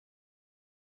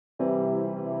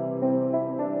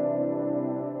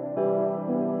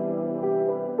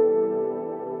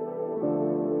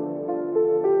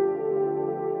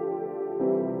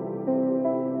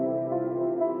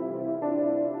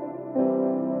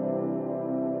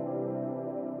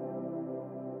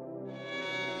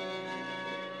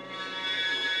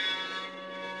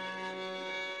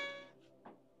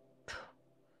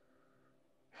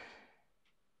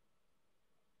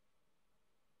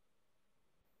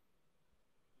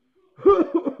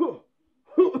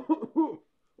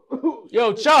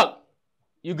Yo, Chuck,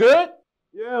 you good?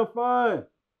 Yeah, I'm fine.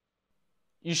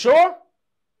 You sure?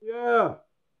 Yeah.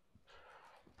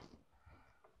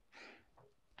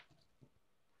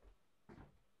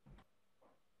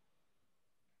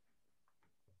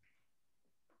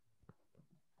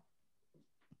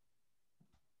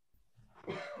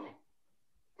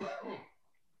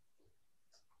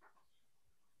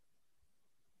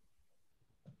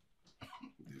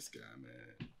 This guy, man.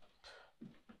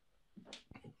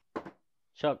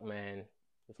 Chuck, man,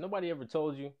 if nobody ever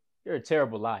told you, you're a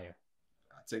terrible liar.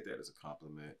 I take that as a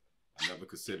compliment. I never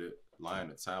considered lying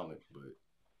a talent, but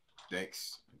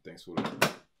thanks. And thanks for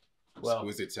the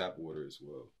exquisite tap water as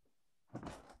well.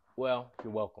 Well,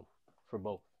 you're welcome. For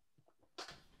both.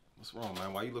 What's wrong,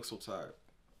 man? Why you look so tired?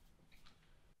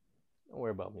 Don't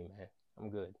worry about me, man. I'm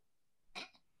good.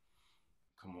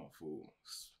 Come on, fool.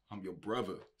 I'm your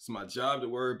brother. It's my job to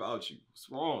worry about you. What's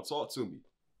wrong? Talk to me.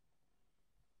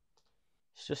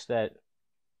 It's just that,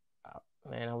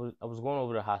 man, I was going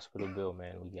over the hospital bill,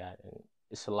 man, we got, and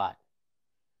it's a lot.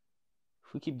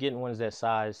 If we keep getting ones that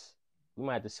size, we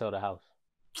might have to sell the house.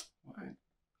 What?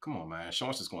 Come on, man.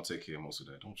 Sean's just gonna take care of most of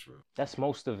that. Don't trip. That's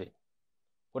most of it.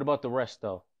 What about the rest,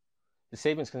 though? The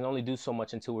savings can only do so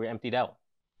much until we're emptied out.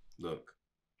 Look,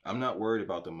 I'm not worried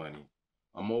about the money.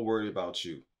 I'm more worried about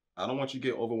you. I don't want you to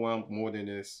get overwhelmed more than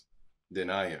this than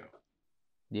I am.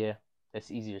 Yeah,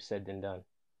 that's easier said than done.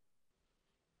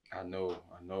 I know.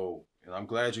 And I'm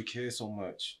glad you care so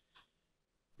much.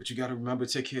 But you gotta remember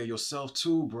to take care of yourself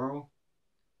too, bro.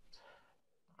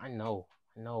 I know.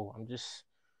 I'm just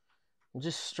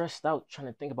stressed out trying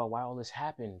to think about why all this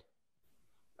happened.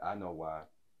 I know why.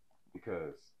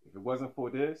 Because if it wasn't for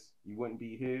this, you wouldn't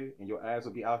be here and your ass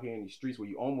would be out here in these streets where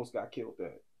you almost got killed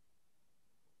at.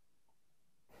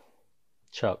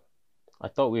 Chuck, I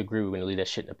thought we agreed we were going to leave that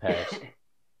shit in the past.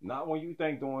 Not when you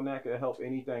think doing that could help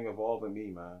anything involving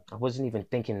me, man. I wasn't even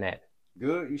thinking that.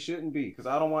 Good, you shouldn't be. Because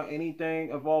I don't want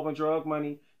anything involving drug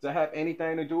money to have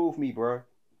anything to do with me, bro.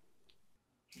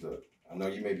 Look, I know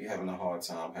you may be having a hard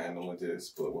time handling this,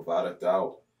 but without a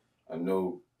doubt, I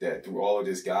know that through all of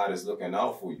this, God is looking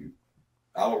out for you.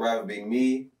 I would rather be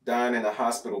me dying in a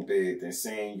hospital bed than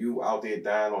seeing you out there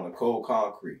dying on the cold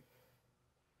concrete.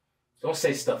 Don't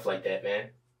say stuff like that,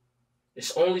 man.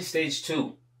 It's only stage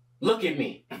 2. Look at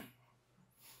me.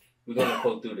 We're going to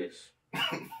go through this.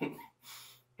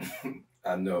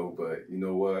 I know, but you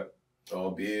know what?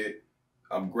 Albeit,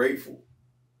 I'm grateful.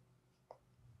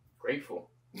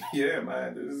 Grateful? Yeah,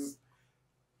 man. This is...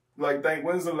 Like,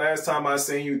 when's the last time I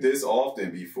seen you this often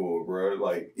before, bro?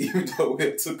 Like, even though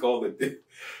it took all of this.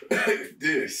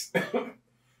 Have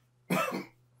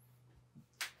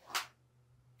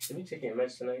you taken your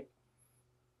meds tonight?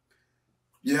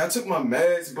 Yeah, I took my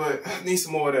meds, but I need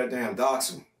some more of that damn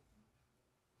Doxil.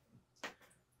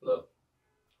 Look,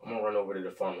 I'm gonna run over to the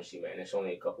pharmacy, man. It's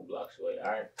only a couple blocks away, all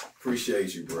right?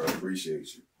 Appreciate you, bro. Appreciate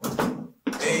you.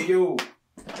 Hey, yo.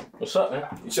 What's up, man?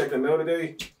 You checked the mail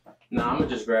today? Nah, I'm gonna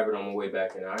just grab it on my way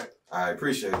back in, all right? I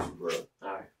appreciate you, bro.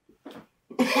 All right.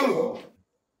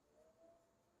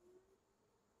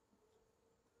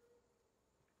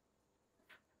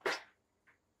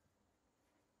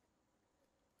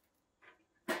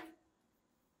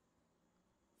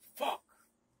 Fuck.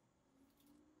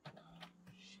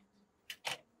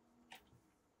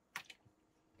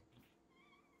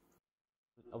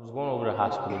 I was going over the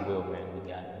hospital bill, man, we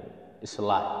got. It's a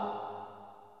lot.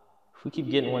 If we keep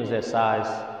getting ones that size,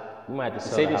 we might have to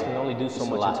sell the house. Savings can only do so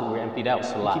much until we're emptied out.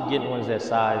 It's a lot. If we keep getting ones that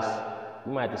size,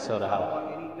 we might have to sell the house. I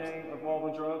don't want anything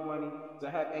involving drug money to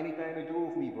have anything to do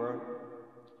with me, bro.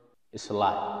 It's a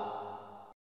lot.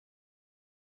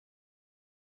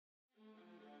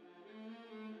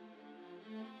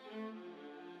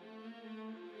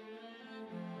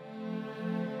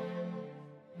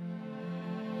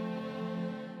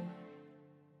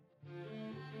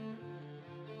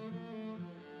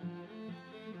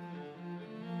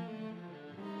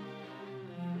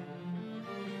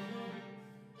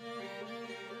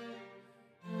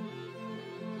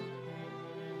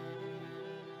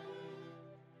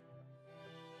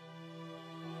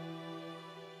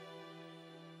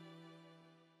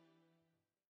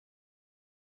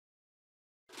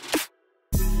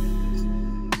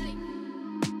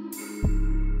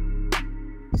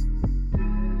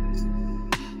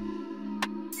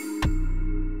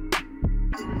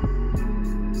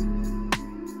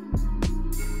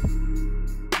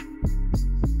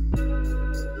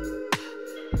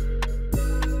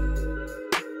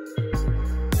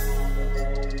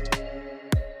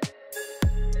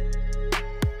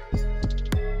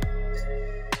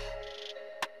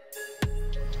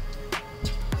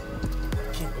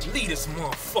 Lead this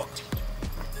motherfucker.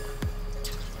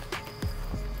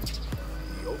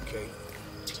 Okay.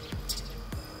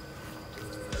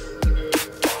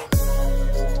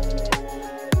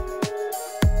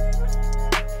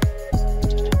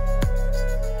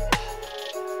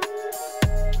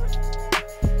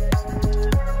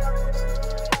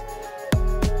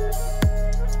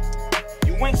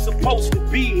 You ain't supposed to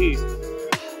be here.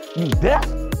 You deaf?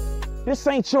 This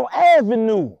ain't your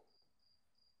avenue.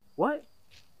 What?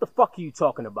 The fuck are you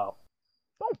talking about?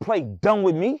 Don't play dumb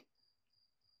with me.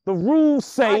 The rules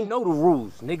say... I know the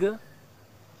rules, nigga.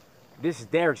 This is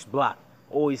Derek's block.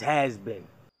 Always has been.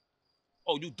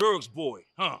 Oh, you Dirk's boy,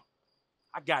 huh?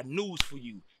 I got news for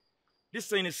you.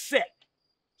 This ain't a set,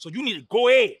 so you need to go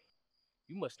ahead.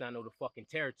 You must not know the fucking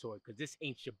territory, because this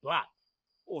ain't your block.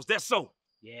 Oh, is that so?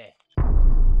 Yeah.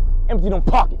 Empty them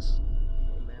pockets.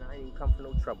 Hey, man, I ain't even come for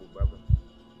no trouble, brother.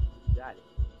 Got it.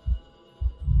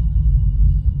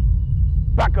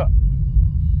 Back up.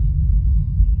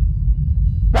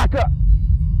 Back up.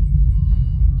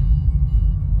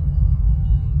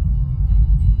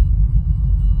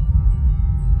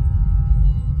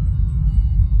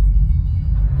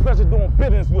 Pleasure doing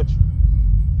business with you.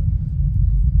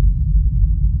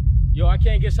 Yo, I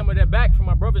can't get some of that back from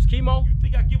my brother's chemo? You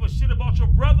think I give a shit about your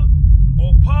brother?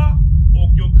 Or pa? Or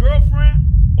your girlfriend?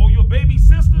 Or your baby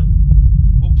sister?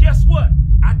 Well, guess what?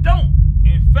 I don't.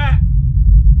 In fact,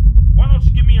 why don't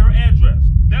you give me her address?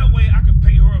 That way I can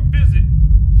pay her a visit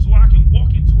so I can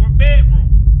walk into her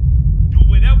bedroom. Do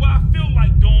whatever I feel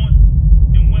like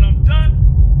doing. And when I'm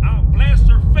done, I'll blast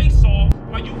her face off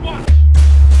while you watch.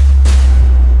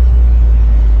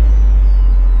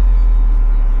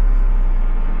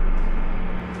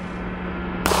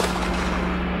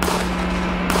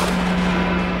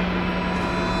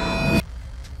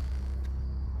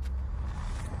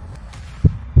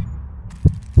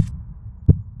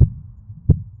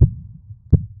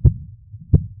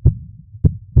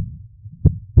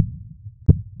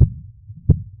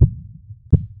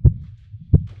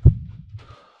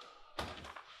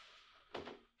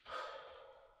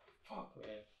 Fuck,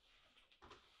 man.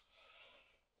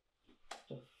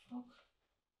 The fuck?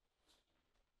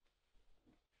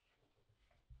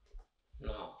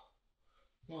 No.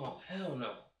 No, hell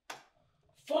no.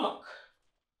 Fuck!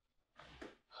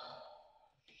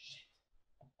 Shit.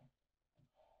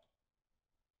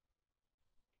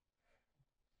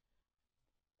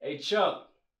 Hey, Chuck.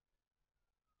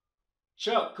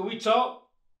 Chuck, can we talk?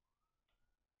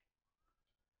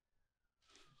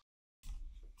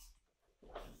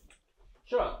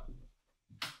 Chuck.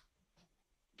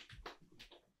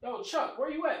 Yo, Chuck,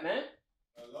 where you at, man?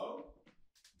 Hello?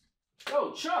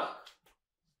 Yo, Chuck.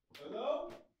 Hello?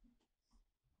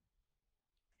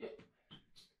 Yeah.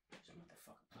 This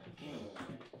motherfucker playing games,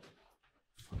 man.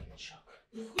 Fucking Chuck.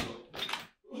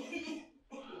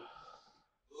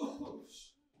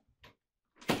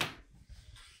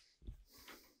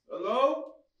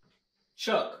 Hello?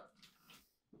 Chuck,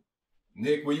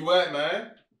 Nick, where you at,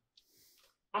 man?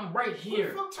 I'm right here.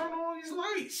 Who the fuck turn on all these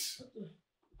lights?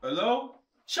 Hello?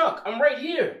 Chuck, I'm right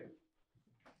here.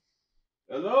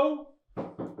 Hello?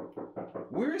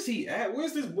 Where is he at?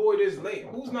 Where's this boy this late?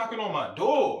 Who's knocking on my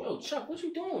door? Yo, Chuck, what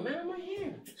you doing, man? I'm right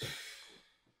here.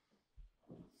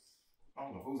 I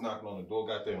don't know who's knocking on the door,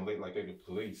 got there late like they the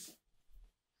police.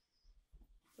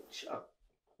 Chuck,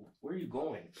 where are you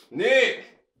going? Nick!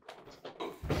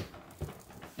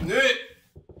 Nick!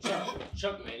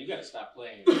 Chuck, man, you gotta stop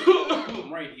playing.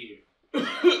 I'm right here.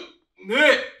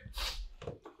 Nick!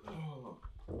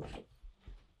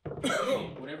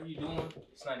 Whatever you're doing,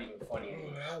 it's not even funny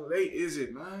anymore. How late is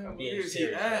it, man? I'm being Where is he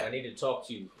serious, man. I at? need to talk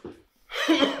to you.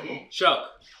 Chuck.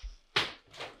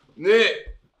 Nick!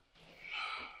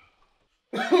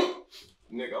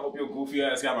 Nick, I hope your goofy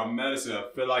ass got my medicine. I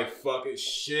feel like fucking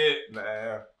shit,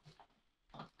 man.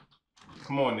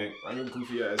 Come on, Nick. Bring your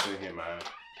goofy ass in here, man.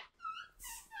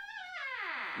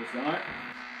 What's that?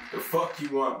 The fuck you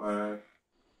want, man?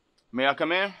 May I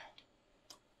come in?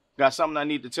 Got something I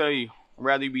need to tell you. I'd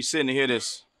rather you be sitting to hear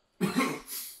this.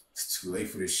 It's too late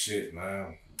for this shit,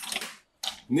 man.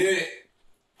 Nick!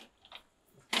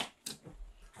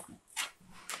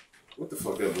 What the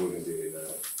fuck that boy done did, man?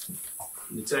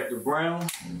 Detective Brown.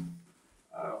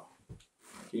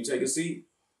 Can you take a seat?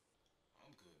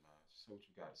 I'm good, man. Just what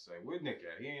you got to say. Where Nick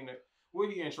at? Where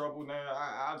he in trouble now?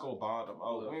 I'll go bother him.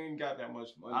 Oh, we ain't got that much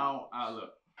money.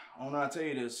 Look. I don't know how to tell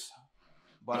you this,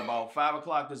 but about 5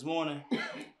 o'clock this morning,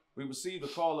 we received a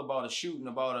call about a shooting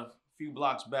about a few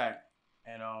blocks back.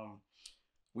 And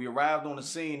we arrived on the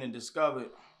scene and discovered,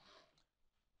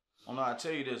 I don't know how to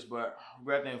tell you this, but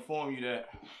we have to inform you that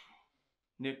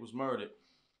Nick was murdered.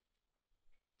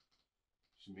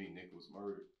 What you mean Nick was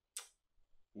murdered?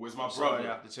 Where's my I'm sorry brother?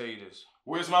 I have to tell you this.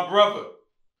 Where's my brother?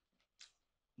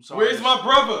 I'm sorry, Where's my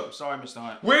brother? I'm sorry, Mr.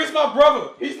 Hunt. Where's my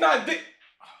brother? He's not dead.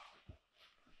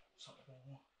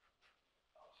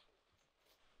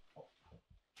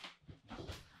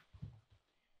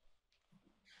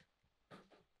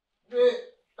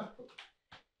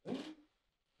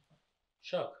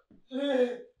 Chuck.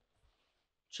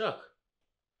 Chuck.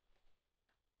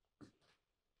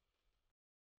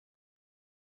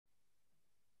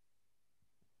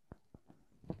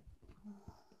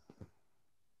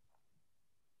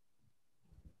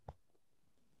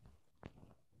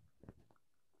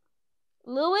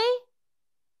 Louis?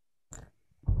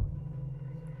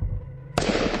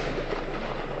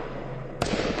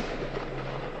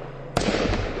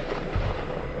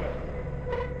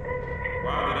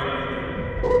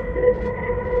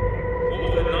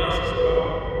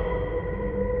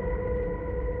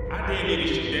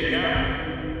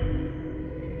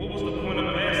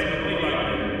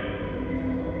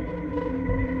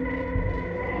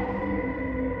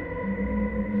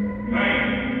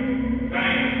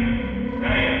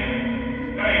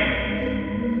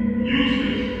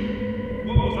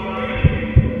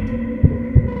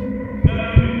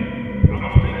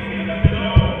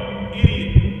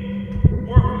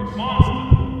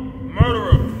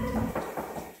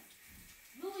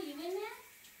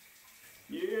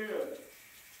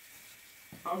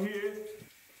 I'm here.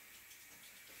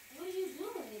 What are you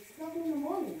doing? It's 7 in the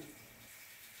morning.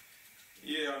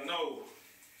 Yeah, I know.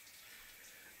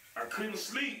 I couldn't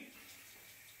sleep.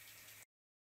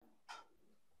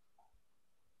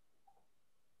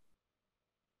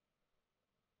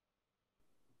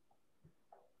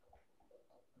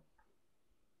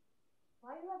 Why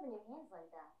are you rubbing your hands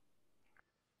like that?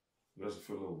 Guess I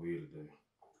feel a little weird today.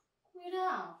 Weird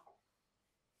out.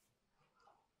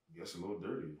 Guess a little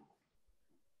dirty.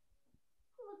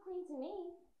 You look clean to me.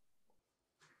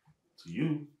 To you?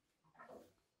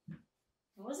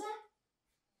 What was that?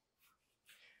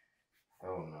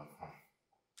 Oh, no.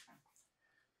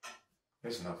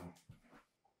 It's nothing.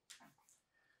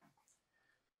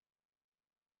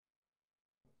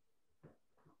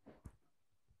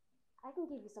 I can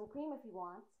give you some cream if you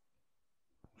want.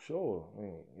 Sure. I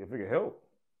mean, if it can help.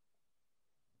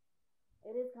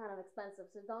 It is kind of expensive,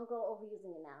 so don't go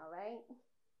overusing it now, right?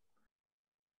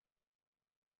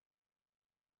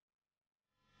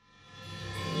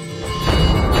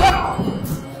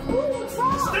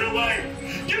 Stay away!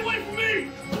 Get away from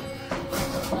me!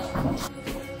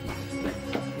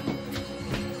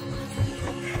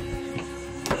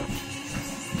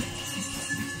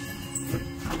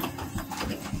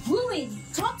 Louis,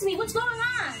 talk to me. What's going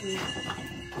on?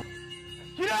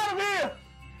 Get out of here!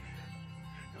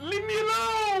 Leave me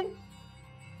alone!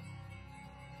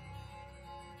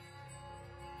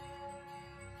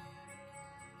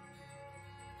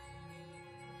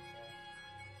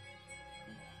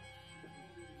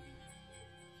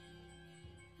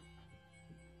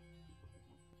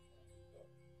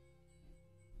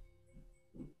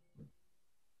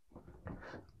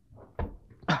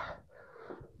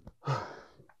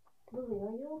 Louis,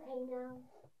 are you okay now?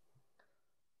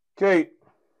 Kate,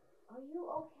 Are you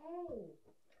okay?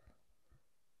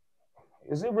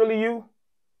 is it really you?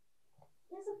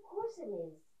 Yes, of course it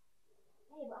is.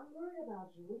 Babe, I'm worried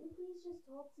about you. Will you please just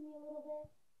talk to me a little bit?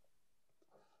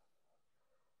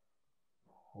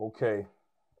 Okay.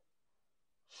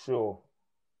 Sure.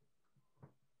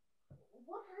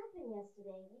 What happened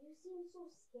yesterday? You seemed so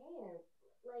scared.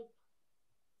 Like,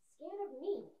 scared of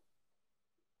me.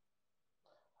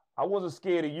 I wasn't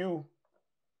scared of you.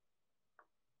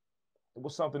 It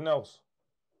was something else.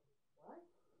 What?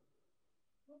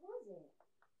 What was it?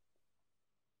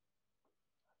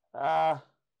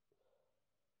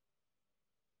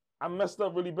 I messed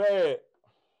up really bad.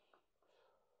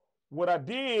 What I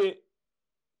did,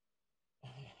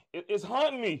 it's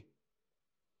haunting me.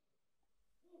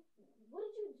 What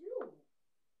did you do?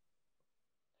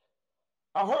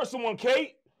 I hurt someone,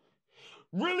 Kate.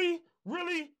 Really,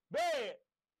 really bad.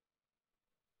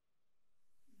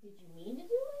 Did you mean to do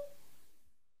it?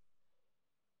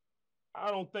 I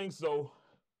don't think so.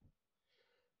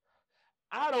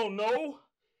 I don't know.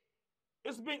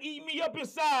 It's been eating me up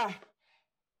inside.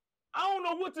 I don't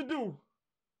know what to do.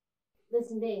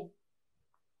 Listen, babe.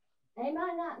 I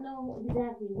might not know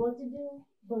exactly what to do,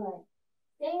 but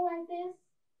staying like this,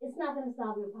 it's not going to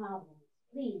solve your problems.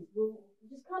 Please, we'll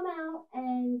just come out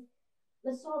and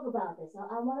let's talk about this.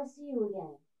 I want to see you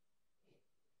again.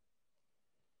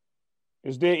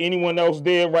 Is there anyone else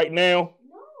there right now?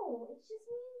 No, it's just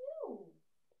me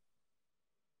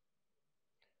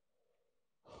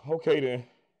and you. Okay then.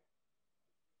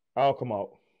 I'll come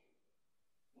out.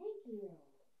 here.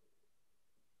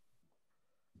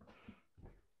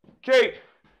 Kate,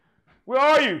 where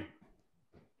are you?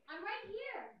 I'm right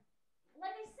here.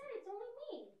 Like I said, it's only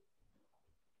me.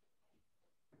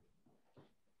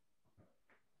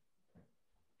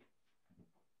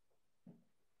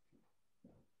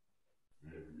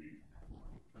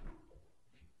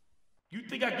 You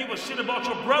think I give a shit about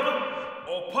your brother,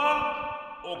 or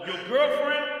pa, or your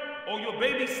girlfriend, or your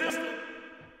baby sister?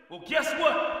 Well, guess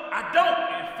what? I don't.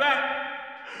 In fact,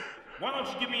 why don't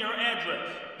you give me her address?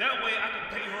 That way I can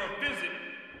pay her a visit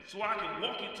so I can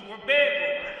walk into her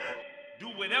bedroom, do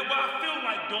whatever I feel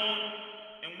like doing,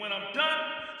 and when I'm done,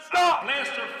 Stop! I'll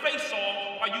blast her face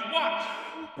off while you watch.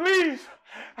 Please,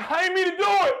 I ain't mean to do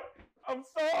it. I'm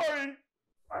sorry.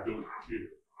 I don't care.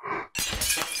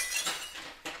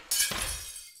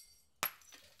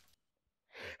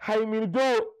 I ain't mean to do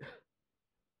it.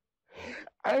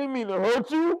 I ain't mean to hurt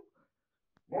you.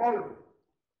 Marvin!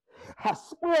 I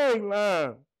swear I ain't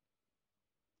lying.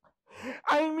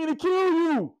 I ain't mean to kill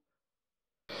you.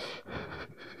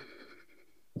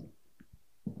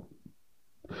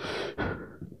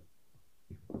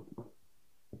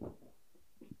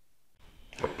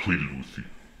 I pleaded with you.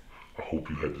 I hope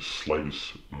you had the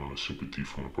slightest amount of sympathy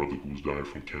for my brother who was dying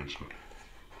from cancer.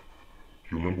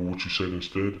 You remember what you said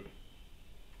instead?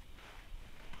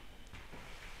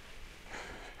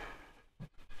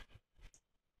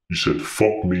 You said,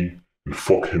 fuck me and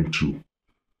fuck him too.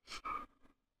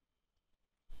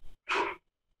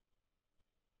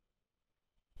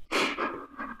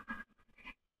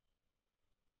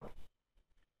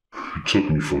 You took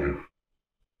me from him.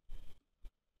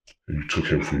 And you took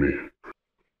him from me.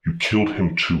 You killed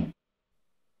him too.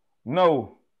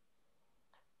 No.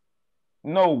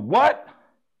 No, what?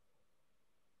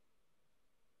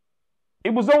 It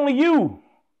was only you.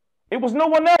 It was no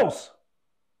one else.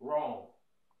 Wrong.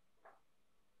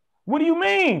 What do you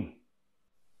mean?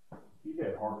 He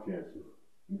had heart cancer.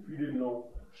 If you didn't know,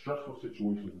 stressful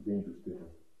situations are dangerous to him.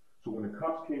 So when the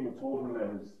cops came and told him that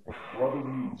his brother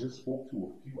who he just spoke to a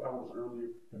few hours earlier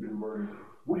had been murdered,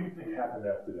 what do you think happened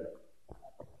after that?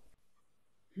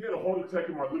 He had a heart attack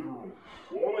in my living room.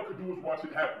 Well, all I could do was watch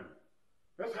it happen.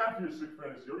 That's half your sick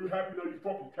fantasy. Are you happy now, you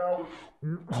fucking coward?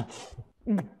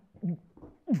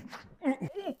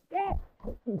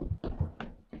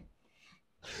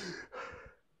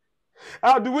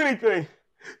 I'll do anything.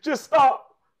 Just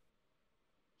stop.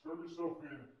 Turn yourself in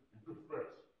and confess.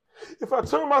 If I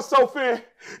turn myself in,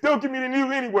 they'll give me the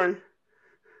needle anyway.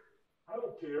 I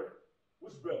don't care.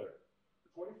 What's better?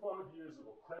 25 years of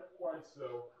a cramped, quiet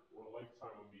cell or a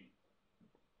lifetime of me?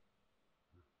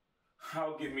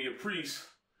 I'll give me a priest,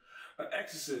 an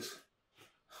exorcist,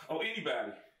 or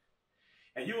anybody.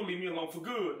 And you'll leave me alone for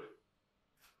good.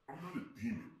 I'm not a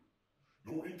demon.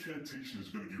 No incantation is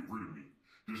going to get rid of me.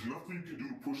 There's nothing you can do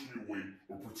to push me away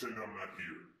or pretend I'm not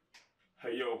here.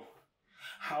 Hey, yo,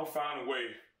 I'll find a way.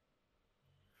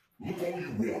 Look all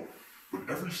you want, but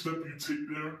every step you take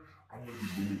there, I'm going to be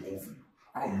looming over you.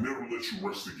 I'll never let you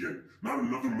rest again. Not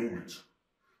another moment.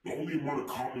 The only amount of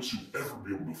calmness you'll ever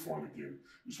be able to find again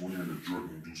is when you're in a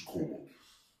drug-induced coma.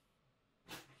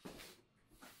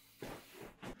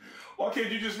 Why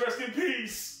can't you just rest in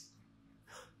peace?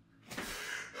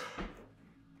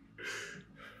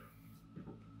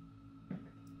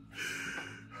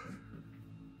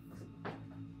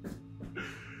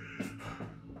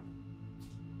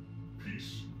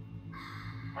 Peace?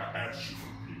 I asked you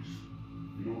for peace.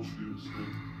 You know what you did instead?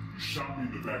 You shot me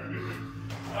in the back of the head.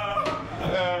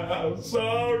 I'm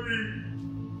sorry.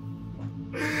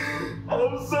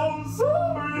 I'm so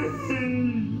sorry.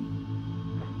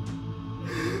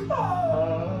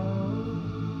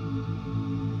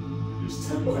 There's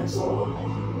 10 points on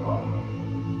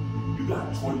you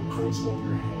got 20 points on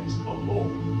your hands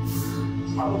alone.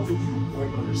 I don't think you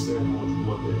quite understand how much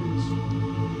blood that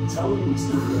is. Telling you it's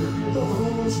still gonna be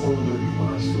enough. It's only gonna be when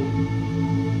I show you.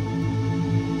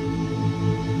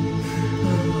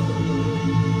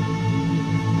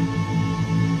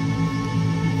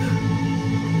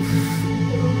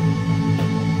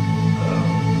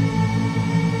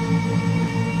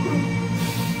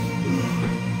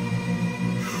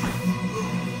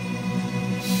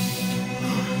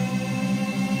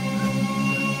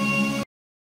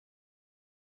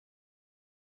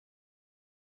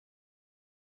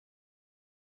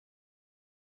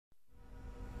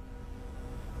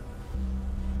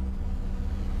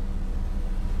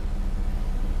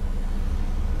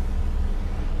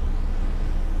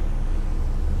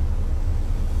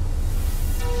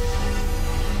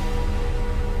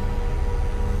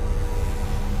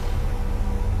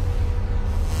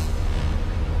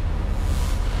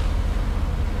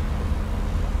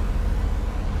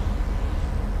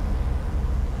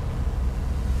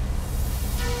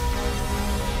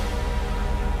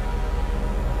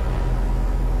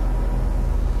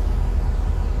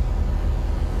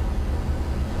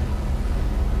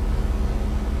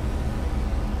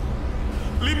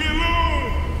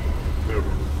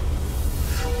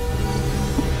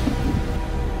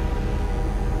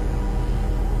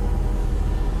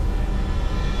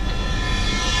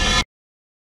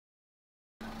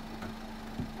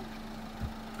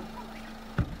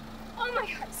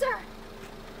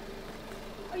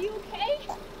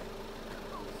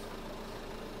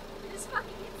 Just fucking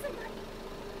hit somebody.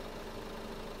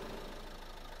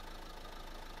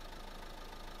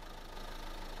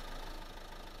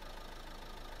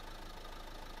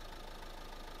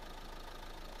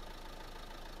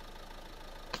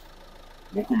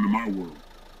 Welcome to my world.